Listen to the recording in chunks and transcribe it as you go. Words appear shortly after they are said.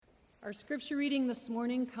Our scripture reading this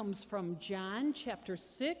morning comes from John chapter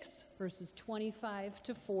 6, verses 25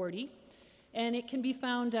 to 40, and it can be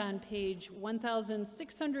found on page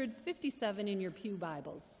 1657 in your pew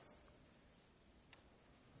Bibles.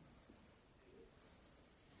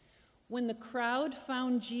 When the crowd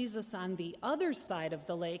found Jesus on the other side of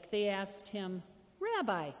the lake, they asked him,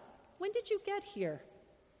 "Rabbi, when did you get here?"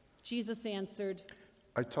 Jesus answered,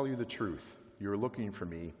 "I tell you the truth. You are looking for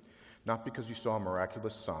me, not because you saw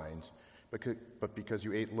miraculous signs, but because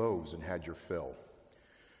you ate loaves and had your fill.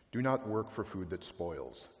 Do not work for food that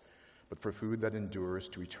spoils, but for food that endures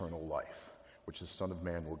to eternal life, which the Son of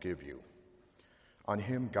Man will give you. On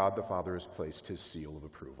him God the Father has placed his seal of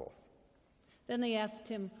approval." Then they asked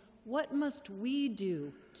him, "What must we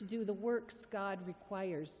do to do the works God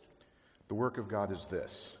requires?" "The work of God is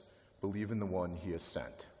this: believe in the one he has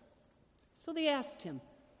sent." So they asked him,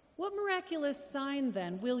 "What miraculous sign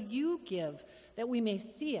then will you give that we may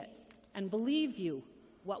see it and believe you?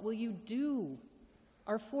 What will you do?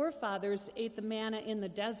 Our forefathers ate the manna in the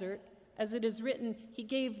desert. As it is written, he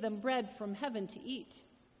gave them bread from heaven to eat."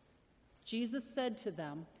 Jesus said to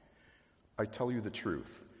them, "I tell you the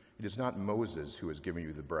truth. It is not Moses who has given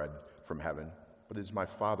you the bread from heaven, but it is my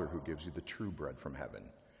Father who gives you the true bread from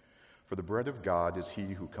heaven. For the bread of God is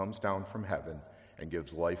he who comes down from heaven and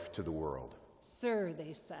gives life to the world." "Sir,"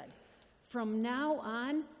 they said, "from now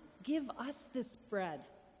on, give us this bread."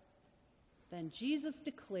 Then Jesus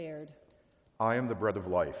declared, "I am the bread of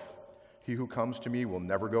life. He who comes to me will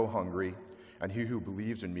never go hungry, and he who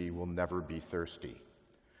believes in me will never be thirsty.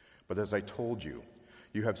 But as I told you,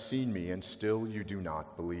 you have seen me, and still you do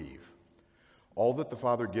not believe. All that the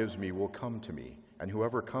Father gives me will come to me, and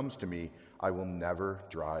whoever comes to me, I will never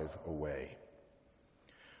drive away.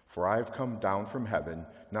 For I have come down from heaven,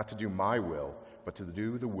 not to do my will, but to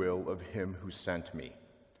do the will of him who sent me.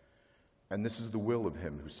 And this is the will of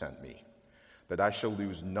him who sent me, that I shall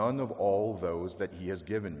lose none of all those that he has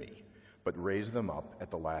given me, but raise them up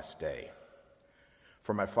at the last day.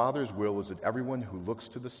 For my Father's will is that everyone who looks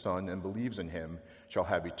to the Son and believes in him shall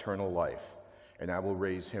have eternal life, and I will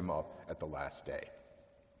raise him up at the last day."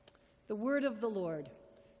 The word of the Lord.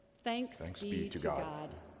 Thanks be to God.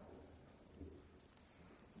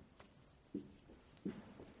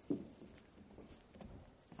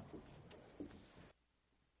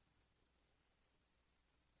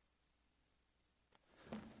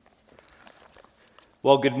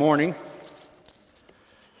 Well, good morning.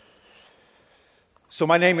 So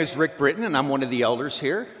my name is Rick Britton, and I'm one of the elders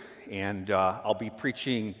here, and I'll be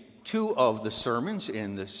preaching 2 of the sermons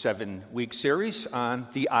in the 7-week series on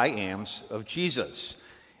the I Ams of Jesus.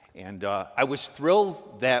 And I was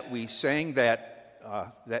thrilled that we sang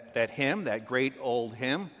that hymn, that great old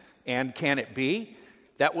hymn, "And Can It Be?"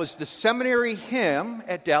 That was the seminary hymn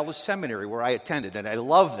at Dallas Seminary where I attended, and I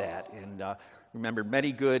love that, and remember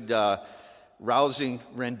many good rousing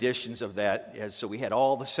renditions of that. So we had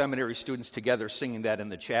all the seminary students together singing that in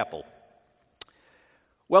the chapel.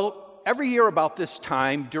 Well, every year about this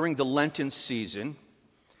time during the Lenten season,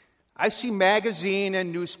 I see magazine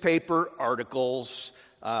and newspaper articles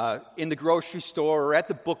in the grocery store or at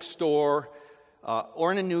the bookstore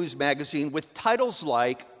or in a news magazine with titles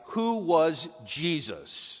like, "Who Was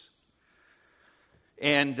Jesus?"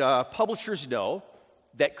 And publishers know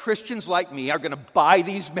that Christians like me are going to buy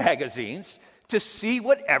these magazines to see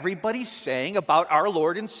what everybody's saying about our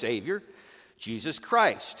Lord and Savior, Jesus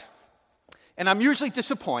Christ. And I'm usually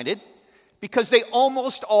disappointed because they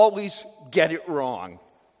almost always get it wrong.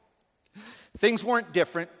 Things weren't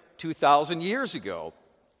different 2,000 years ago.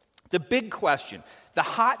 The big question, the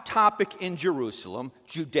hot topic in Jerusalem,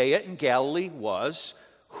 Judea and Galilee was,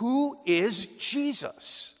 who is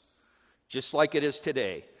Jesus? Just like it is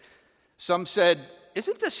today. Some said,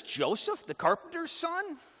 "Isn't this Joseph, the carpenter's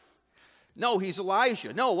son? No, he's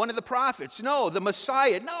Elijah. No, one of the prophets. No, the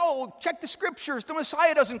Messiah. No, check the scriptures. The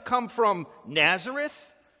Messiah doesn't come from Nazareth."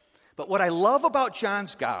 But what I love about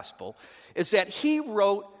John's gospel is that he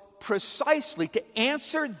wrote precisely to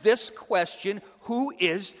answer this question, who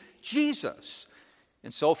is Jesus?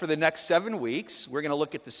 And so for the next 7 weeks, we're going to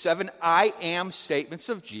look at the 7 I am statements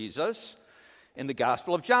of Jesus in the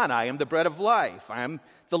Gospel of John. I am the bread of life. I am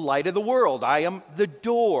the light of the world. I am the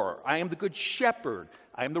door. I am the good shepherd.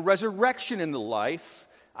 I am the resurrection and the life.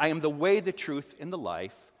 I am the way, the truth, and the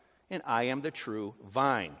life. And I am the true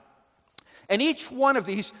vine. And each one of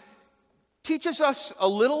these teaches us a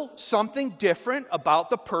little something different about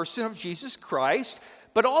the person of Jesus Christ,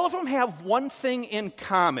 but all of them have one thing in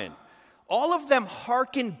common. All of them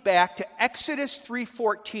hearken back to Exodus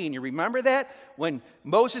 3:14. You remember that? When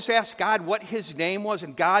Moses asked God what his name was,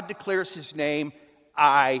 and God declares his name,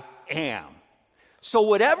 I am. So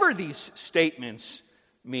whatever these statements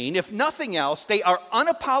mean, if nothing else, they are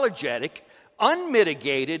unapologetic,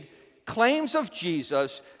 unmitigated claims of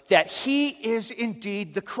Jesus that he is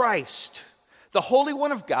indeed the Christ, the Holy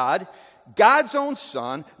One of God, God's own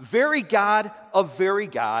Son, very God of very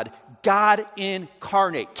God, God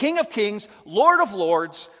incarnate, King of kings, Lord of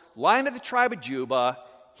lords, Lion of the tribe of Judah.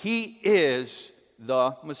 He is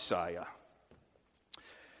the Messiah.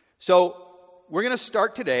 So we're going to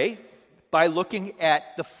start today by looking at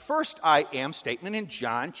the first I am statement in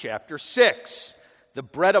John chapter 6, the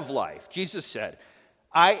bread of life. Jesus said,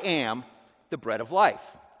 I am the bread of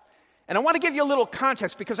life. And I want to give you a little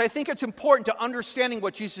context because I think it's important to understanding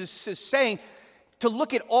what Jesus is saying to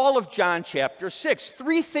look at all of John chapter 6.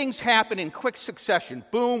 Three things happen in quick succession.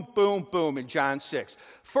 Boom, boom, boom in John 6.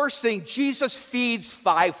 First thing, Jesus feeds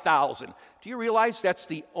 5,000. Do you realize that's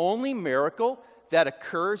the only miracle that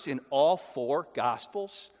occurs in all four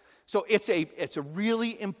Gospels? So it's a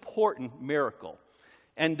really important miracle.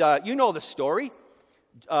 And you know the story.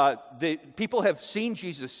 The people have seen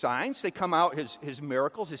Jesus' signs. They come out, his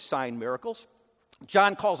miracles, his sign miracles.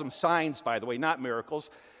 John calls them signs, by the way, not miracles,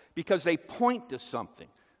 because they point to something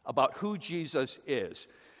about who Jesus is.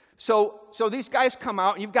 So these guys come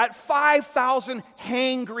out, and you've got 5,000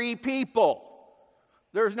 hangry people.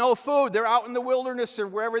 There's no food. They're out in the wilderness or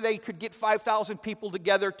wherever they could get 5,000 people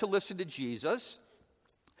together to listen to Jesus.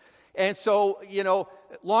 And so,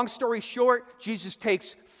 long story short, Jesus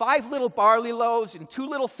takes 5 little barley loaves and 2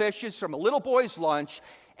 little fishes from a little boy's lunch,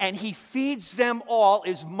 and he feeds them all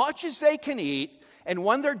as much as they can eat. And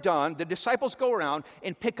when they're done, the disciples go around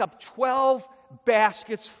and pick up 12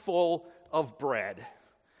 baskets full of bread.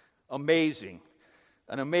 Amazing.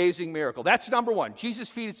 An amazing miracle. That's number one. Jesus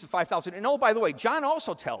feeds the 5,000. And by the way, John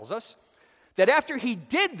also tells us that after he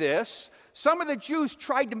did this, some of the Jews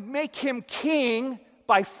tried to make him king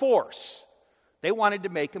by force. They wanted to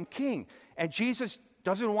make him king. And Jesus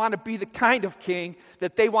doesn't want to be the kind of king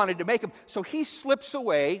that they wanted to make him. So he slips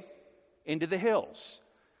away into the hills.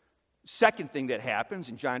 Second thing that happens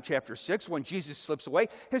in John chapter 6, when Jesus slips away,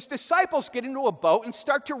 his disciples get into a boat and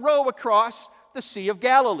start to row across the Sea of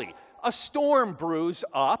Galilee. A storm brews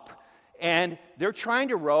up, and they're trying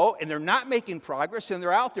to row, and they're not making progress, and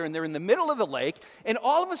they're out there, and they're in the middle of the lake, and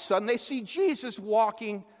all of a sudden they see Jesus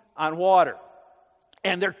walking on water.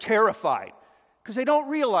 And they're terrified because they don't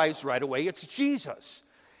realize right away it's Jesus.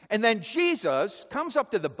 And then Jesus comes up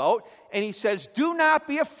to the boat and he says, do not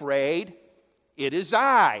be afraid, it is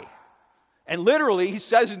I. And literally he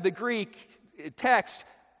says in the Greek text,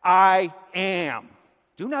 I am.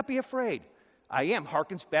 Do not be afraid. I am.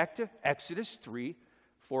 Harkens back to Exodus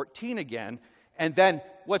 3:14 again. And then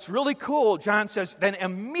what's really cool, John says, then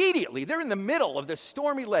immediately, they're in the middle of this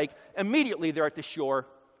stormy lake, immediately they're at the shore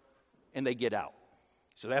and they get out.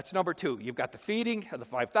 So that's number 2. You've got the feeding of the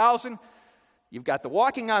 5,000. You've got the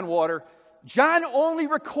walking on water. John only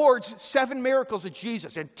records 7 miracles of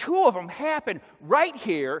Jesus, and 2 of them happen right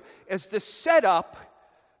here as the setup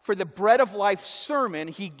for the bread of life sermon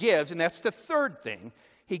he gives, and that's the third thing.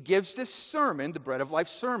 He gives this sermon, the bread of life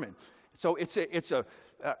sermon. So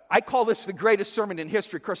I call this the greatest sermon in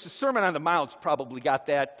history. Of course, the Sermon on the Mount's probably got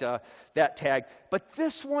that tag, but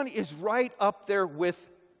this one is right up there with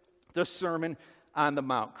the Sermon on the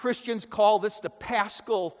Mount. Christians call this the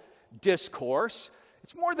Paschal Discourse.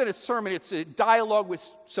 It's more than a sermon, it's a dialogue with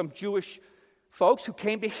some Jewish folks who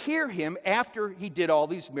came to hear him after he did all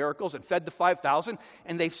these miracles and fed the 5,000,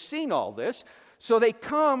 and they've seen all this. So they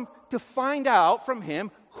come to find out from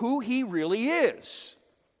him who he really is.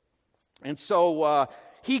 And so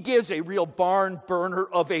he gives a real barn burner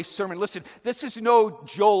of a sermon. Listen, this is no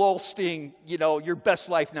Joel Osteen, your best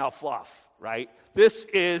life now fluff, right? This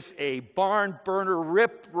is a barn burner,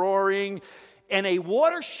 rip-roaring, and a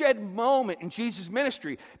watershed moment in Jesus'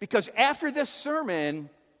 ministry. Because after this sermon,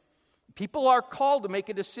 people are called to make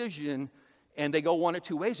a decision, and they go one of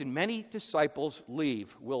 2 ways, and many disciples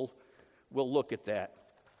leave. We'll look at that.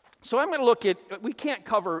 So I'm going to look at, we can't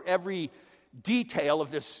cover every detail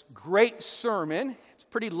of this great sermon. It's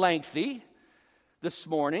pretty lengthy this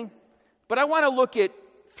morning. But I want to look at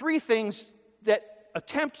 3 things that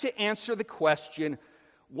attempt to answer the question,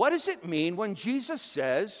 what does it mean when Jesus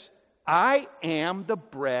says, I am the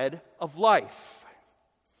bread of life?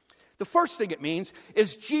 The first thing it means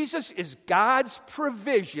is Jesus is God's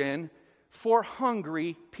provision for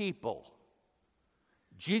hungry people.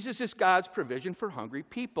 Jesus is God's provision for hungry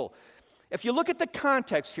people. If you look at the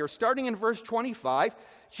context here, starting in verse 25,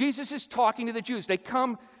 Jesus is talking to the Jews. They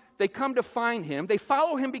come to find him. They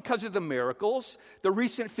follow him because of the miracles, the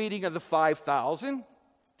recent feeding of the 5,000.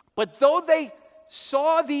 But though they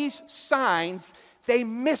saw these signs, they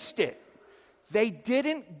missed it. they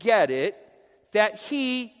didn't get it that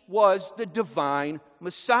he was the divine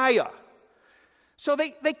Messiah. So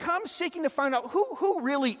they come seeking to find out who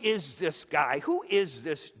really is this guy? Who is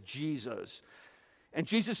this Jesus? And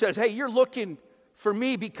Jesus says, hey, you're looking for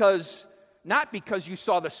me not because you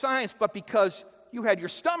saw the signs, but because you had your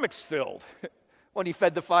stomachs filled when he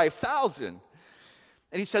fed the 5,000.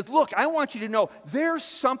 And he says, look, I want you to know there's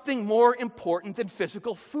something more important than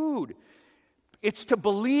physical food. It's to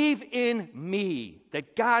believe in me,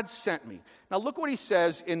 that God sent me. Now look what he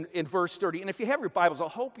says in verse 30. And if you have your Bibles, I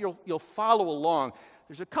hope you'll follow along.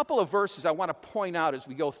 There's a couple of verses I want to point out as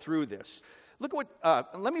we go through this. Look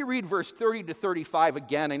at let me read verse 30 to 35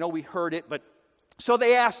 again. I know we heard it, but so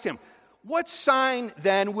they asked him, what sign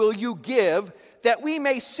then will you give that we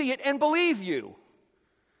may see it and believe you?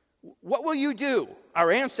 What will you do?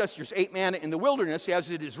 Our ancestors ate manna in the wilderness,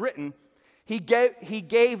 as it is written, He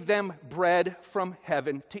gave them bread from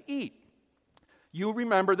heaven to eat. You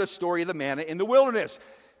remember the story of the manna in the wilderness.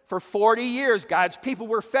 For 40 years, God's people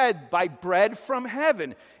were fed by bread from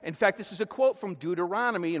heaven. In fact, this is a quote from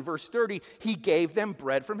Deuteronomy in verse 30. He gave them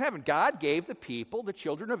bread from heaven. God gave the people, the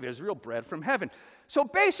children of Israel, bread from heaven. So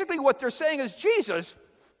basically what they're saying is, Jesus,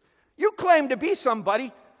 you claim to be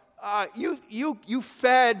somebody. You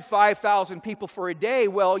fed 5,000 people for a day.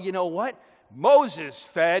 Well, you know what? Moses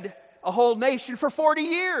fed a whole nation for 40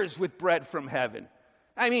 years with bread from heaven.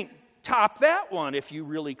 I mean, top that one if you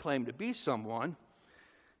really claim to be someone.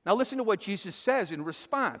 Now listen to what Jesus says in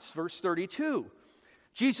response, verse 32.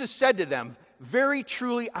 Jesus said to them, very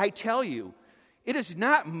truly I tell you, it is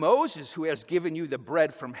not Moses who has given you the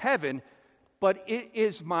bread from heaven, but it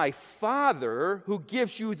is my Father who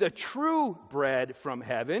gives you the true bread from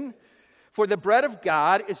heaven. For the bread of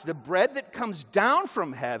God is the bread that comes down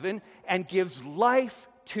from heaven and gives life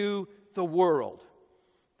to the world.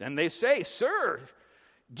 Then they say, Sir,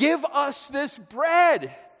 give us this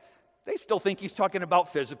bread. They still think he's talking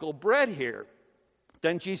about physical bread here.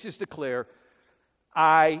 Then Jesus declared,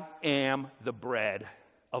 I am the bread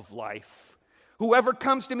of life. Whoever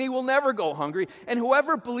comes to me will never go hungry, and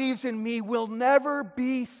whoever believes in me will never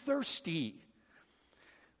be thirsty.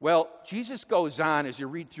 Well, Jesus goes on, as you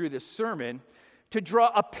read through this sermon, to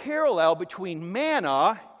draw a parallel between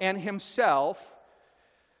manna and himself.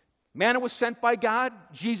 Manna was sent by God.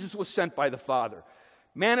 Jesus was sent by the Father.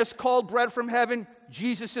 Manna is called bread from heaven.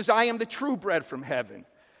 Jesus says, I am the true bread from heaven.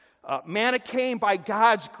 Manna came by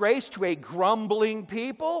God's grace to a grumbling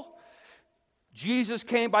people. Jesus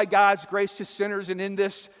came by God's grace to sinners, and in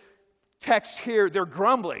this text here, they're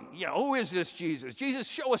grumbling. You know, who is this Jesus? Jesus,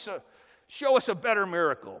 show us a better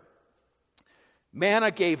miracle.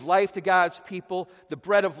 Manna gave life to God's people. The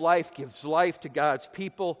bread of life gives life to God's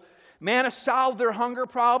people. Manna solved their hunger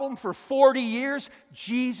problem for 40 years.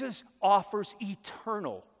 Jesus offers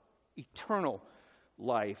eternal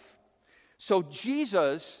life. So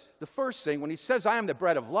Jesus, the first thing, when he says, I am the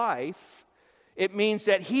bread of life, it means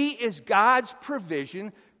that he is God's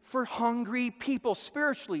provision for hungry people,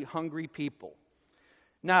 spiritually hungry people.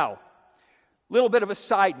 Now, a little bit of a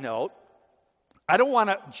side note. I don't want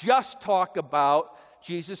to just talk about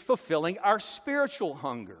Jesus fulfilling our spiritual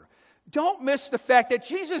hunger. Don't miss the fact that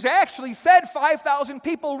Jesus actually fed 5,000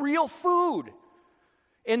 people real food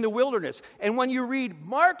in the wilderness. And when you read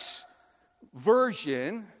Mark's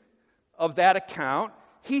version of that account,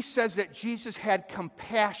 he says that Jesus had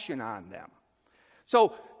compassion on them.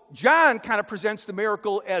 So John kind of presents the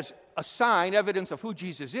miracle as a sign, evidence of who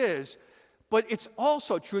Jesus is, but it's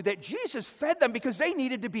also true that Jesus fed them because they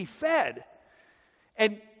needed to be fed.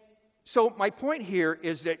 And so my point here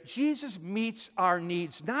is that Jesus meets our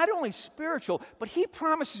needs, not only spiritual, but he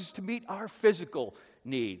promises to meet our physical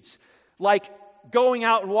needs, like going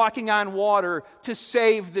out and walking on water to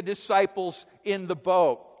save the disciples in the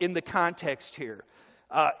boat, in the context here.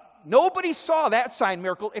 Nobody saw that sign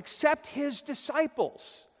miracle except his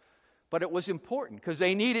disciples. But it was important because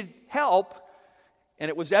they needed help, and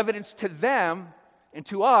it was evidence to them and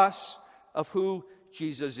to us of who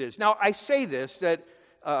Jesus is. Now, I say this,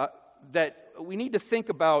 that we need to think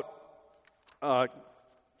about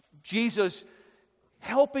Jesus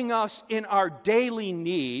helping us in our daily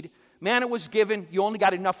need. Manna was given, you only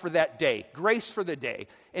got enough for that day, grace for the day.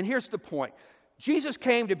 And here's the point. Jesus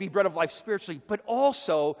came to be bread of life spiritually, but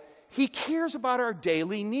also he cares about our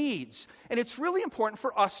daily needs. And it's really important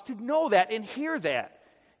for us to know that and hear that,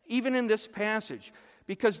 even in this passage,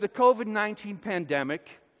 because the COVID-19 pandemic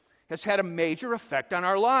has had a major effect on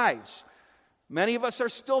our lives. Many of us are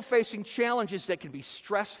still facing challenges that can be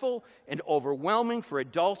stressful and overwhelming for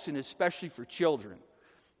adults and especially for children.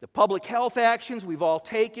 The public health actions we've all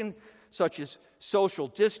taken, such as social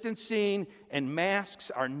distancing and masks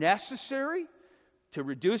are necessary to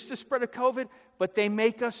reduce the spread of COVID, but they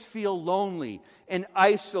make us feel lonely and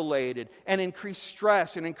isolated and increase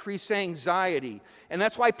stress and increase anxiety. And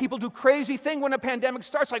that's why people do crazy things when a pandemic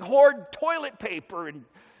starts, like hoard toilet paper and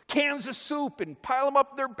cans of soup and pile them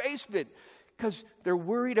up in their basement, because they're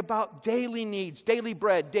worried about daily needs, daily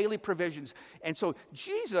bread, daily provisions. And so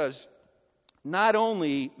Jesus not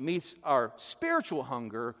only meets our spiritual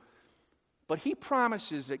hunger, but he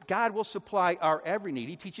promises that God will supply our every need.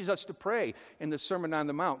 He teaches us to pray in the Sermon on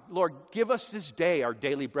the Mount. Lord, give us this day our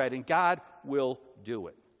daily bread, and God will do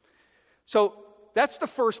it. So that's the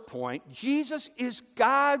first point. Jesus is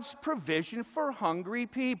God's provision for hungry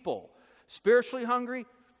people. Spiritually hungry,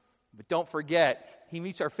 but don't forget, he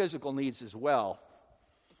meets our physical needs as well.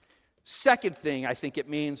 Second thing I think it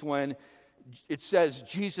means when it says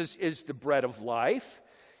Jesus is the bread of life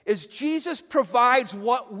is Jesus provides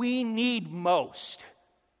what we need most,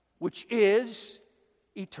 which is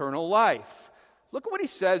eternal life. Look at what he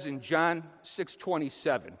says in John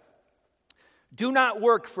 6:27. Do not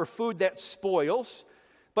work for food that spoils,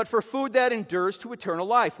 but for food that endures to eternal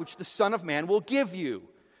life, which the Son of Man will give you.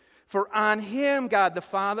 For on him God the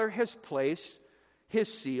Father has placed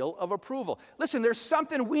his seal of approval. Listen, there's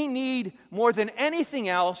something we need more than anything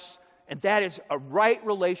else, and that is a right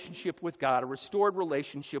relationship with God, a restored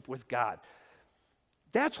relationship with God.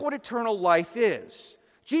 That's what eternal life is.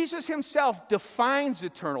 Jesus himself defines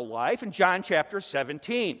eternal life in John chapter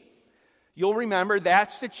 17. You'll remember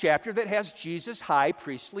that's the chapter that has Jesus' high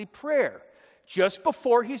priestly prayer. Just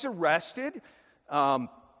before he's arrested,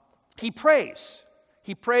 he prays.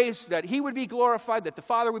 He prays that he would be glorified, that the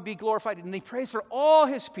Father would be glorified, and he prays for all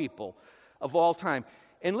his people of all time.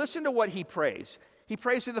 And listen to what he prays. He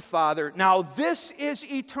prays to the Father, now this is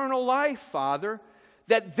eternal life, Father,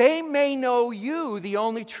 that they may know you, the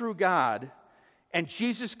only true God, and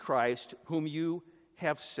Jesus Christ, whom you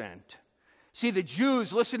have sent. See, the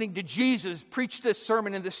Jews listening to Jesus preach this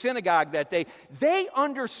sermon in the synagogue that day, they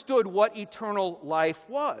understood what eternal life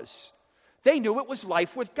was. They knew it was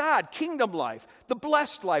life with God, kingdom life, the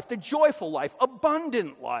blessed life, the joyful life,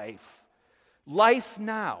 abundant life, life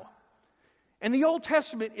now. And the Old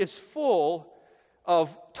Testament is full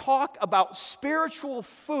of talk about spiritual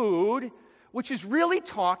food, which is really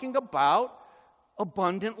talking about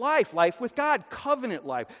abundant life, life with God, covenant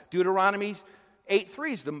life. Deuteronomy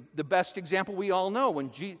 8:3 is the best example we all know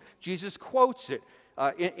when Jesus quotes it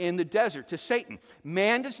in the desert to Satan.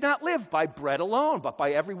 Man does not live by bread alone, but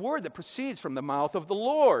by every word that proceeds from the mouth of the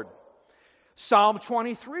Lord. Psalm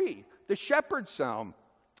 23, the shepherd psalm.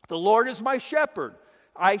 The Lord is my shepherd.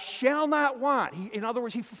 I shall not want. In other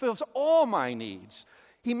words, he fulfills all my needs.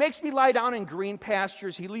 He makes me lie down in green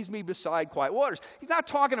pastures. He leads me beside quiet waters. He's not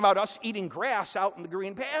talking about us eating grass out in the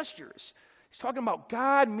green pastures. He's talking about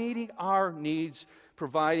God meeting our needs,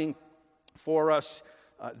 providing for us,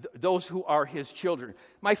 those who are his children.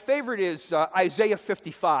 My favorite is Isaiah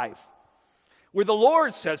 55, where the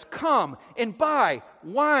Lord says, come and buy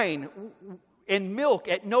wine and milk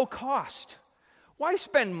at no cost. Why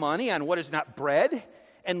spend money on what is not bread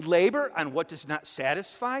and labor on what does not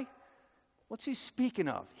satisfy? What's he speaking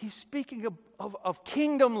of? He's speaking of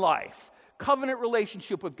kingdom life, covenant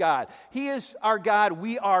relationship with God. He is our God,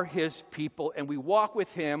 we are his people, and we walk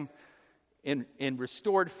with him in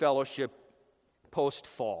restored fellowship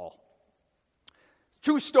post-fall.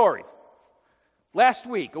 True story. Last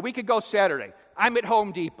week, a week ago Saturday, I'm at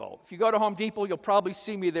Home Depot. If you go to Home Depot, you'll probably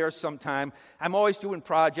see me there sometime. I'm always doing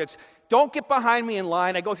projects. Don't get behind me in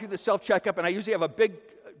line. I go through the self-checkup, and I usually have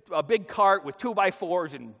a big cart with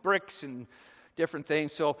 2x4s and bricks and different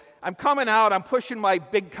things. So I'm coming out, I'm pushing my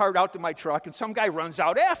big cart out to my truck, and some guy runs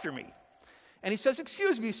out after me. And he says,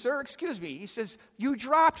 excuse me, sir, excuse me. He says, you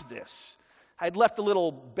dropped this. I'd left a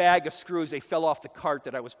little bag of screws. They fell off the cart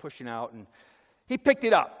that I was pushing out, and he picked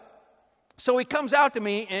it up. So he comes out to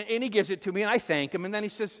me, and he gives it to me, and I thank him. And then he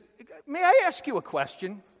says, may I ask you a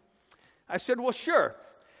question? I said, well, sure.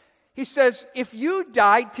 He says, if you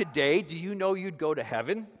died today, do you know you'd go to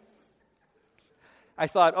heaven? I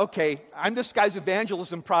thought, okay, I'm this guy's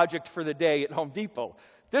evangelism project for the day at Home Depot.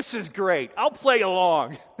 This is great. I'll play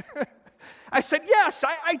along. I said, yes,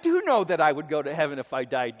 I do know that I would go to heaven if I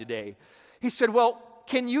died today. He said, well,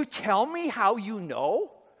 can you tell me how you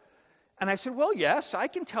know? And I said, well, yes, I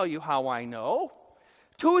can tell you how I know.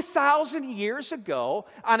 2,000 years ago,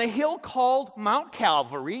 on a hill called Mount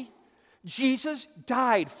Calvary, Jesus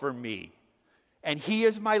died for me, and he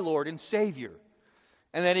is my Lord and Savior.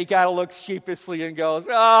 And then he kind of looks sheepishly and goes,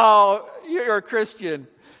 oh, you're a Christian.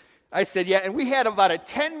 I said, yeah, and we had about a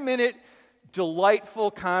 10-minute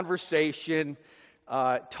delightful conversation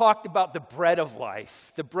talked about the bread of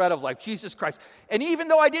life, Jesus Christ. And even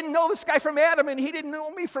though I didn't know this guy from Adam and he didn't know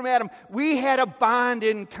me from Adam, we had a bond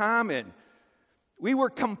in common. We were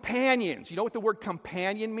companions. You know what the word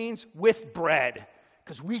companion means? With bread.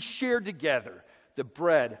 Because we shared together the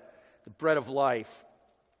bread of life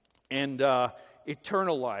and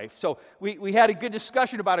eternal life. So we had a good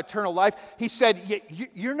discussion about eternal life. He said,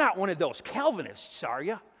 you're not one of those Calvinists, are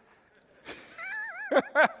you?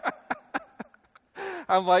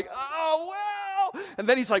 I'm like, oh, well. And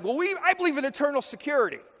then he's like, well, I believe in eternal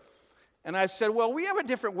security. And I said, well, we have a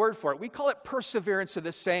different word for it. We call it perseverance of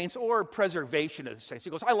the saints or preservation of the saints.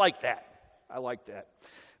 He goes, I like that.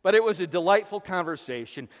 But it was a delightful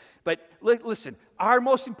conversation. But listen, our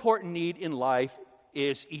most important need in life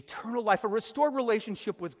is eternal life, a restored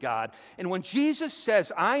relationship with God. And when Jesus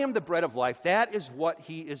says, I am the bread of life, that is what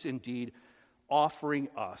he is indeed offering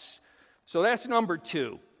us. So that's number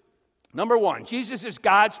 2. Number 1, Jesus is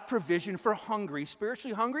God's provision for hungry,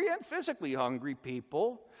 spiritually hungry and physically hungry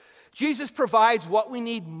people. Jesus provides what we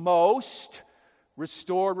need most,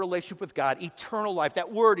 restored relationship with God, eternal life.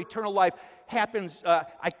 That word, eternal life, happens,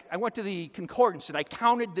 I went to the concordance and I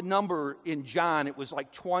counted the number in John. It was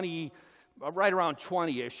like 20, right around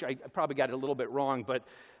 20-ish. I probably got it a little bit wrong, but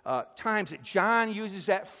times that John uses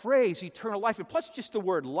that phrase, eternal life, and plus just the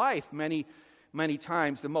word life many, many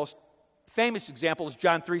times. The most famous example is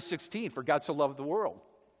John 3:16, for God so loved the world,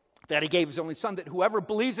 that he gave his only son, that whoever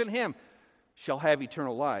believes in him shall have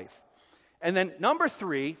eternal life. And then number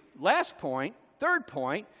 3, last point, third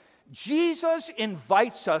point, Jesus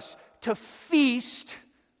invites us to feast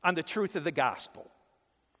on the truth of the gospel.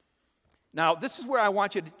 Now, this is where I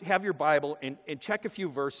want you to have your Bible and check a few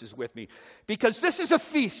verses with me, because this is a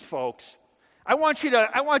feast, folks. I want you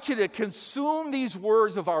to consume these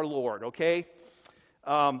words of our Lord, okay?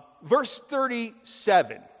 Verse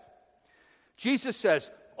 37, Jesus says,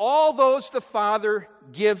 all those the Father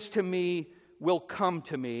gives to me will come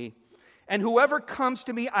to me, and whoever comes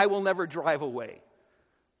to me I will never drive away.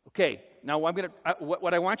 Okay, now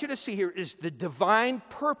what I want you to see here is the divine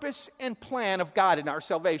purpose and plan of God in our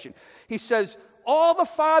salvation. He says, all the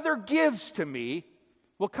Father gives to me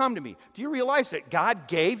will come to me. Do you realize that God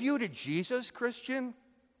gave you to Jesus, Christian?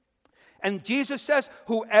 And Jesus says,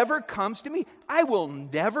 whoever comes to me, I will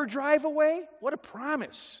never drive away. What a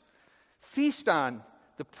promise. Feast on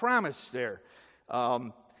the promise there.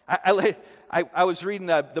 I was reading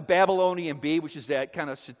the Babylonian Bee, which is that kind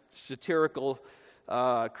of satirical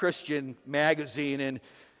Christian magazine, and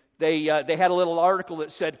they had a little article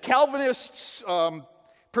that said, Calvinists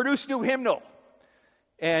produce new hymnal.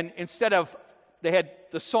 And instead of, they had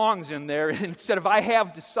the songs in there, and instead of I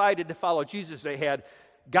have decided to follow Jesus, they had,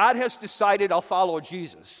 God has decided I'll follow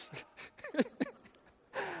Jesus.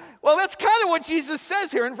 Well, that's kind of what Jesus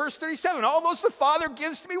says here in verse 37. All those the Father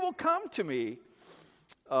gives to me will come to me.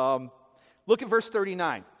 Look at verse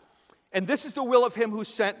 39. And this is the will of him who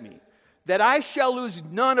sent me, that I shall lose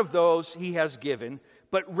none of those he has given,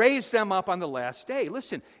 but raise them up on the last day.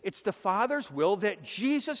 Listen, it's the Father's will that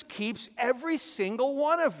Jesus keeps every single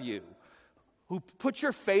one of you who put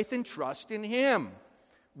your faith and trust in him.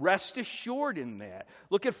 Rest assured in that.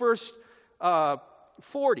 Look at verse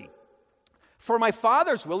 40. For my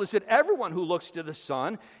Father's will is that everyone who looks to the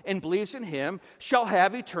Son and believes in him shall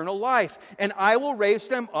have eternal life, and I will raise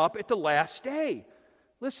them up at the last day.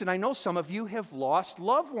 Listen, I know some of you have lost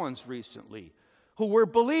loved ones recently who were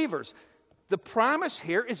believers. The promise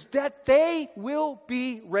here is that they will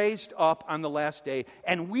be raised up on the last day,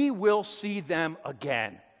 and we will see them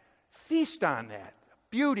again. Feast on that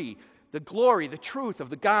beauty, the glory, the truth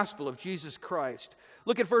of the gospel of Jesus Christ.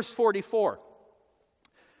 Look at verse 44.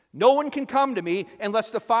 No one can come to me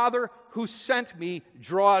unless the Father who sent me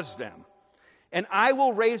draws them, and I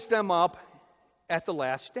will raise them up at the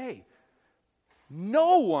last day.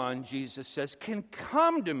 No one, Jesus says, can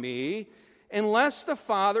come to me unless the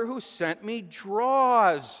Father who sent me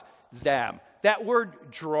draws them. That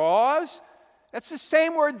word draws, that's the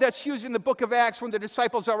same word that's used in the book of Acts when the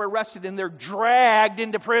disciples are arrested and they're dragged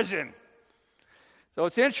into prison. So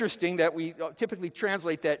it's interesting that we typically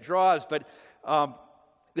translate that draws, but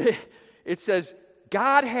it says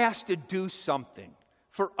God has to do something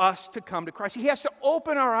for us to come to Christ. He has to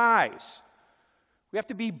open our eyes. We have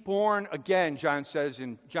to be born again, John says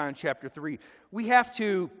in John chapter 3. We have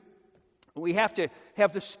to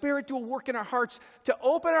have the Spirit do a work in our hearts to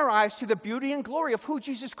open our eyes to the beauty and glory of who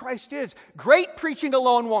Jesus Christ is. Great preaching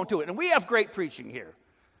alone won't do it. And we have great preaching here.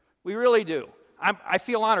 We really do. I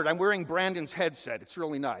feel honored. I'm wearing Brandon's headset. It's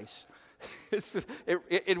really nice.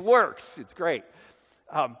 It works. It's great.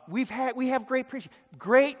 We have great preaching.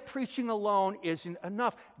 Great preaching alone isn't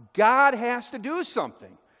enough. God has to do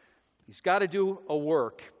something. He's got to do a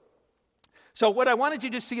work. So what I wanted you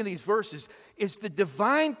to see in these verses is the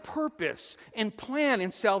divine purpose and plan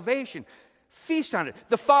in salvation. Feast on it.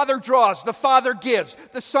 The Father draws, the Father gives,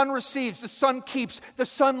 the Son receives, the Son keeps, the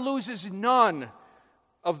Son loses none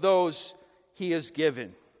of those He has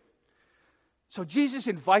given. So Jesus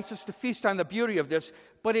invites us to feast on the beauty of this,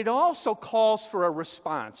 but it also calls for a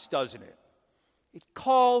response, doesn't it? It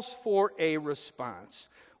calls for a response.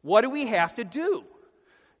 What do we have to do?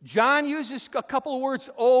 John uses a couple of words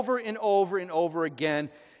over and over and over again.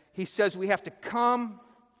 He says we have to come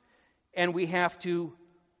and we have to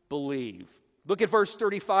believe. Look at verse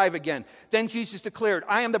 35 again. Then Jesus declared,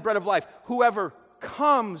 I am the bread of life. Whoever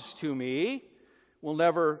comes to me will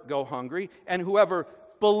never go hungry, and whoever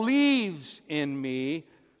believes in me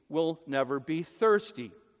will never be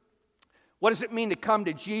thirsty. What does it mean to come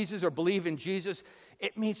to Jesus or believe in Jesus?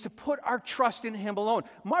 It means to put our trust in Him alone.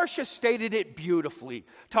 Marcia stated it beautifully,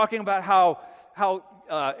 talking about how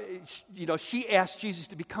she asked Jesus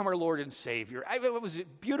to become her Lord and Savior. It was a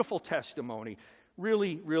beautiful testimony.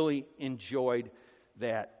 Really, really enjoyed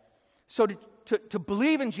that. So to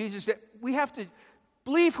believe in Jesus, that we have to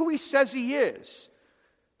believe who He says He is.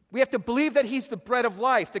 We have to believe that He's the bread of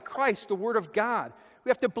life, the Christ, the Word of God. We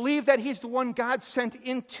have to believe that He's the one God sent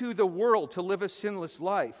into the world to live a sinless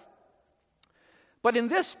life. But in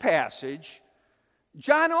this passage,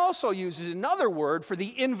 John also uses another word for the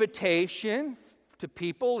invitation to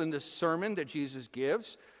people in this sermon that Jesus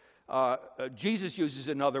gives. Jesus uses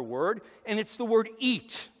another word, and it's the word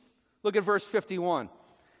eat. Look at verse 51.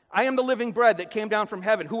 I am the living bread that came down from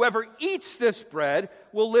heaven. Whoever eats this bread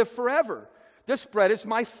will live forever. This bread is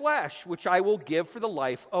my flesh, which I will give for the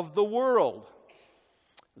life of the world.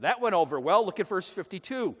 That went over well. Look at verse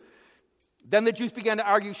 52. Then the Jews began to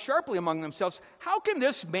argue sharply among themselves, how can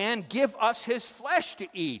this man give us his flesh to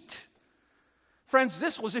eat? Friends,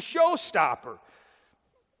 this was a showstopper.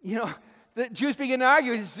 The Jews began to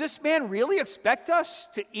argue, does this man really expect us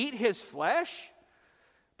to eat his flesh?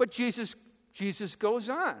 But Jesus goes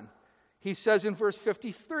on. He says in verse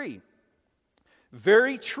 53,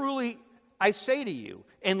 very truly I say to you,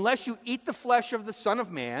 unless you eat the flesh of the Son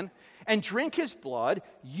of Man and drink His blood,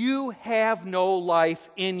 you have no life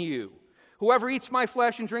in you. Whoever eats my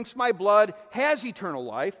flesh and drinks my blood has eternal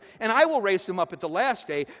life, and I will raise him up at the last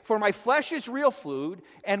day, for my flesh is real food,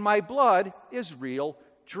 and my blood is real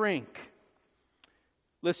drink.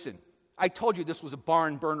 Listen, I told you this was a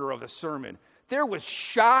barn burner of a sermon. There was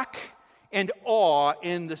shock and awe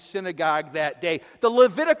in the synagogue that day. The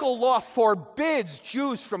Levitical law forbids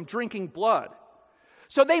Jews from drinking blood.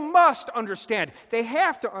 So they must understand, they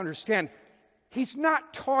have to understand, He's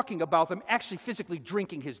not talking about them actually physically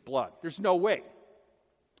drinking His blood. There's no way.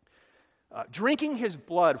 Drinking His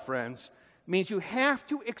blood, friends, means you have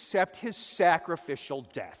to accept His sacrificial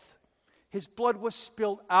death. His blood was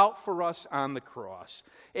spilled out for us on the cross.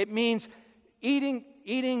 It means eating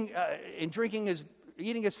and drinking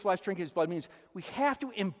eating His flesh, drinking His blood means we have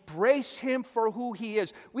to embrace Him for who He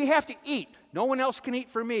is. We have to eat. No one else can eat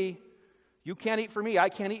for me. You can't eat for me. I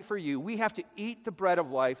can't eat for you. We have to eat the bread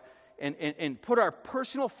of life and put our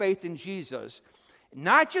personal faith in Jesus.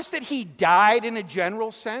 Not just that He died in a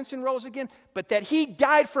general sense and rose again, but that He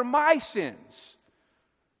died for my sins.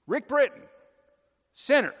 Rick Britton,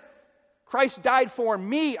 sinner. Christ died for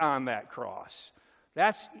me on that cross.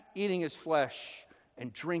 That's eating His flesh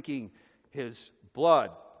and drinking His blood.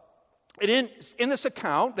 And in this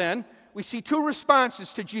account, then, we see two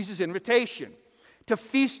responses to Jesus' invitation to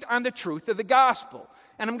feast on the truth of the gospel.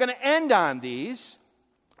 And I'm going to end on these,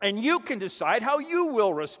 and you can decide how you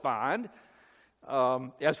will respond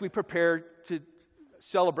as we prepare to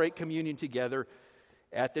celebrate communion together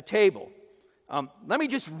at the table. Let me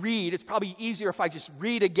just read. It's probably easier if I just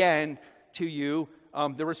read again to you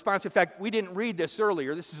the response. In fact, we didn't read this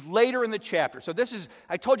earlier. This is later in the chapter. So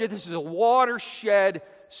I told you this is a watershed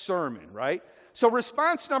sermon, right? So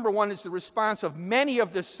response number one is the response of many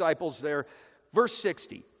of the disciples there. Verse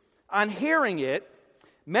 60. On hearing it,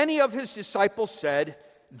 many of His disciples said,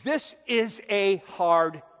 this is a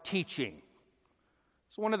hard teaching.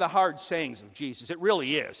 It's one of the hard sayings of Jesus. It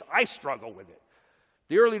really is. I struggle with it.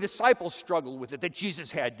 The early disciples struggled with it, that Jesus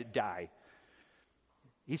had to die.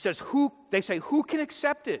 He says, they say, who can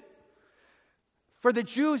accept it? For the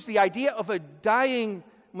Jews, the idea of a dying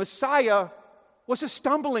Messiah was a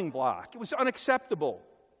stumbling block. It was unacceptable.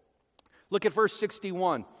 Look at verse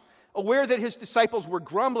 61. Aware that His disciples were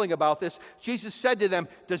grumbling about this, Jesus said to them,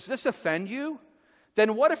 does this offend you?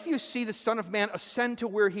 Then what if you see the Son of Man ascend to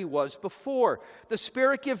where he was before? The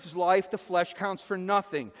Spirit gives life, the flesh counts for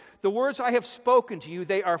nothing. The words I have spoken to you,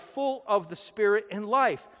 they are full of the Spirit and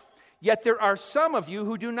life. Yet there are some of you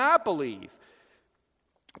who do not believe.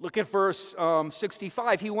 Look at verse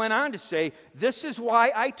 65. He went on to say, this is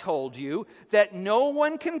why I told you that no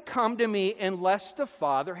one can come to me unless the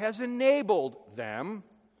Father has enabled them.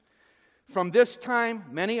 From this time,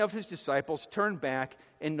 many of his disciples turned back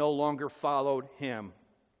and no longer followed him.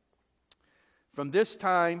 From this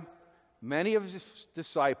time, many of his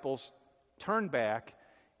disciples turned back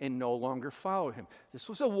and no longer followed him. This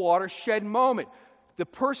was a watershed moment. The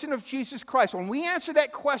person of Jesus Christ, when we answer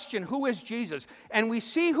that question, who is Jesus, and we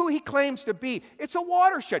see who he claims to be, it's a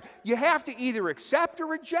watershed. You have to either accept or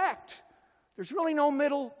reject. There's really no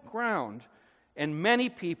middle ground. And many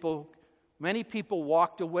people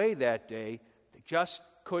walked away that day. They just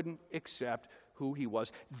couldn't accept who he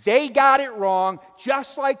was. They got it wrong,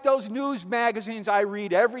 just like those news magazines I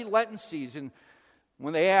read every Lenten season.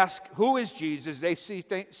 When they ask, who is Jesus, they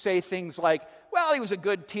say things like, well, he was a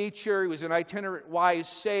good teacher, he was an itinerant wise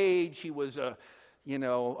sage, he was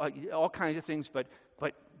all kinds of things,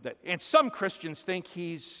 and some Christians think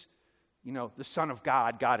he's, the Son of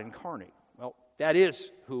God, God incarnate. Well, that is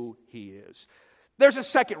who he is. There's a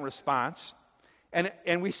second response,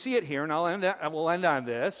 and we see it here, and I will end on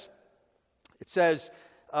this. It says,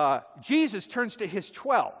 Jesus turns to his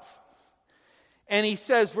 12, and he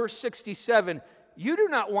says, verse 67, you do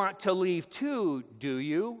not want to leave too, do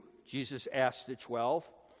you? Jesus asked the 12.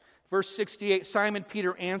 Verse 68, Simon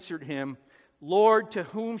Peter answered him, Lord, to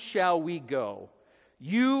whom shall we go?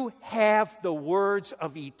 You have the words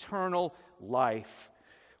of eternal life.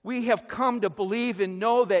 We have come to believe and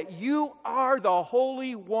know that you are the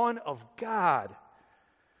Holy One of God.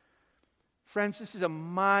 Friends, this is a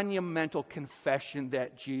monumental confession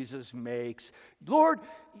that Jesus makes. Lord,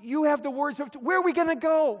 you have the words of, where are we going to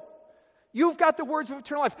go? You've got the words of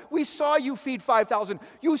eternal life. We saw you feed 5,000.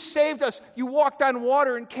 You saved us. You walked on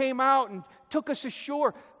water and came out and took us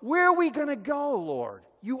ashore. Where are we going to go, Lord?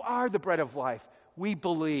 You are the bread of life. We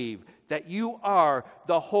believe that you are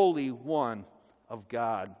the Holy One of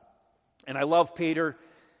God. And I love Peter.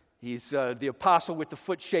 He's the apostle with the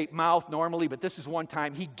foot-shaped mouth normally, but this is one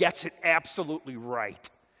time he gets it absolutely right.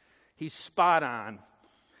 He's spot on.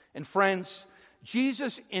 And friends,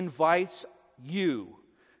 Jesus invites you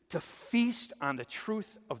to feast on the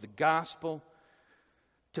truth of the gospel,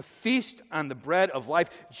 to feast on the bread of life.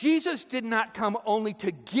 Jesus did not come only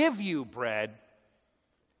to give you bread,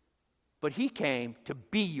 but he came to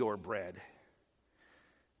be your bread.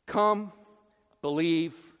 Come,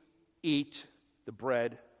 believe, eat the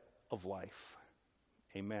bread of life.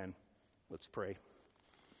 Amen. Let's pray.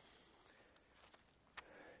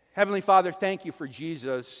 Heavenly Father, thank you for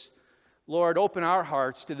Jesus. Lord, open our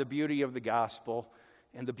hearts to the beauty of the gospel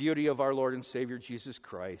and the beauty of our Lord and Savior Jesus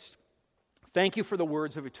Christ. Thank you for the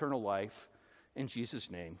words of eternal life. In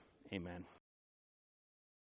Jesus' name, amen.